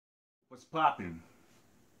What's poppin'?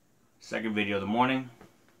 Second video of the morning.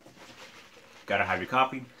 Gotta have your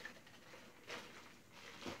coffee.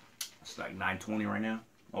 It's like 9:20 right now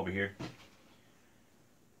over here.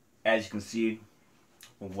 As you can see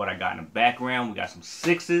from what I got in the background, we got some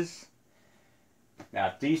sixes. Now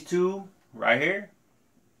if these two right here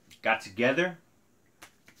got together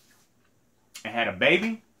and had a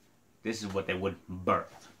baby, this is what they would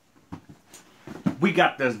birth. We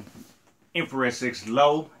got the Infrared 6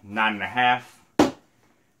 low, 9.5.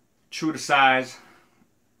 True to size.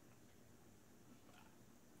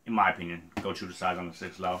 In my opinion, go true to size on the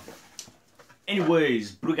 6 low.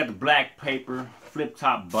 Anyways, we got the black paper, flip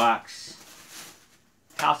top box,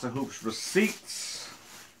 House of Hoops receipts.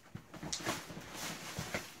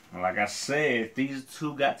 Like I said, if these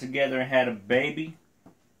two got together and had a baby,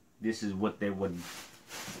 this is what they would,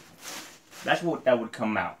 that's what that would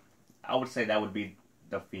come out. I would say that would be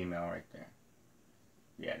the female right there.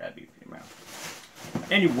 Yeah, that'd be female.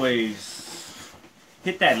 Anyways,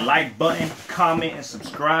 hit that like button, comment, and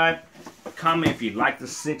subscribe. Comment if you like the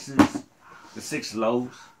sixes, the 6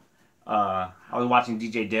 lows. I was watching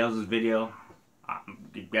DJ Dale's video.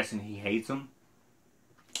 I'm guessing he hates them.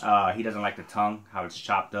 He doesn't like the tongue, how it's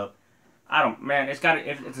chopped up. Man, if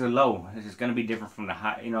it's a low, it's gonna be different from the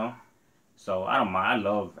high, you know. So I don't mind. I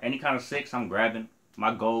love any kind of 6. I'm grabbing.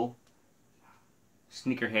 My goal,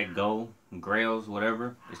 sneakerhead goal, grails,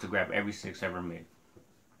 whatever, is to grab every 6 ever made.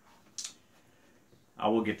 I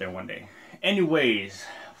will get there one day. Anyways,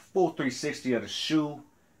 full 360 of the shoe.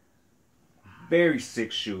 Very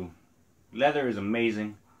sick shoe. Leather is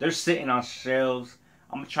amazing. They're sitting on shelves.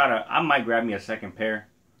 I might grab me a second pair.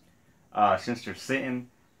 Since they're sitting.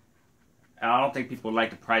 I don't think people like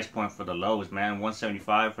the price point for the lows, man.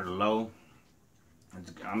 $175 for the low.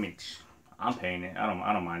 I mean, I'm paying it. I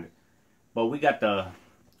don't mind it. But we got the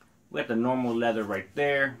normal leather right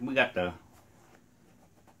there. We got the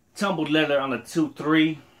tumbled leather on the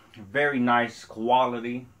 2-3. Very nice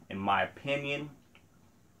quality, in my opinion.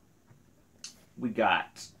 We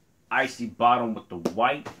got icy bottom with the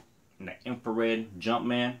white and the infrared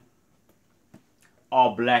Jumpman.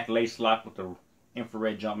 All black lace lock with the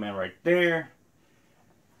infrared Jumpman right there.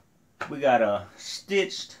 We got a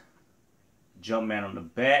stitched Jumpman on the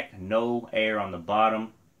back. No air on the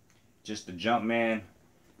bottom. Just the Jumpman.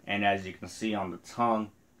 And as you can see on the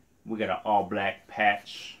tongue, we got an all black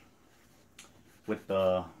patch with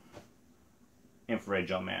the infrared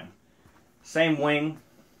Jumpman. Same wing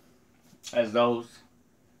as those.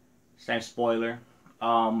 Same spoiler.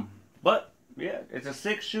 But yeah, it's a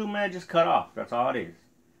 6 shoe, man, just cut off. That's all it is.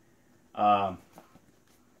 Not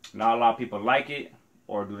a lot of people like it,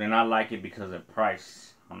 or do they not like it because of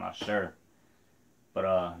price? I'm not sure.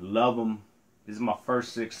 But love them. This is my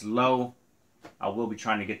first 6 low. I will be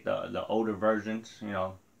trying to get the older versions, you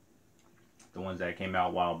know, the ones that came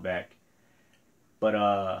out a while back.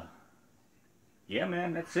 But yeah,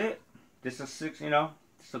 man, that's it. This is 6, you know,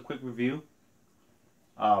 just a quick review.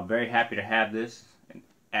 Very happy to have this and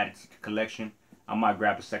add it to the collection. I might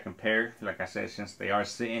grab a second pair, like I said, since they are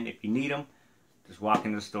sitting. If you need them, just walk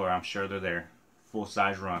in the store. I'm sure they're there. Full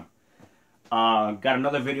size run. Got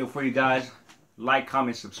another video for you guys. Like,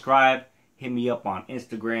 comment, subscribe. Hit me up on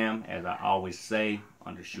Instagram, as I always say,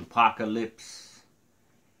 under Shoepocalypse.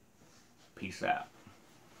 Peace out.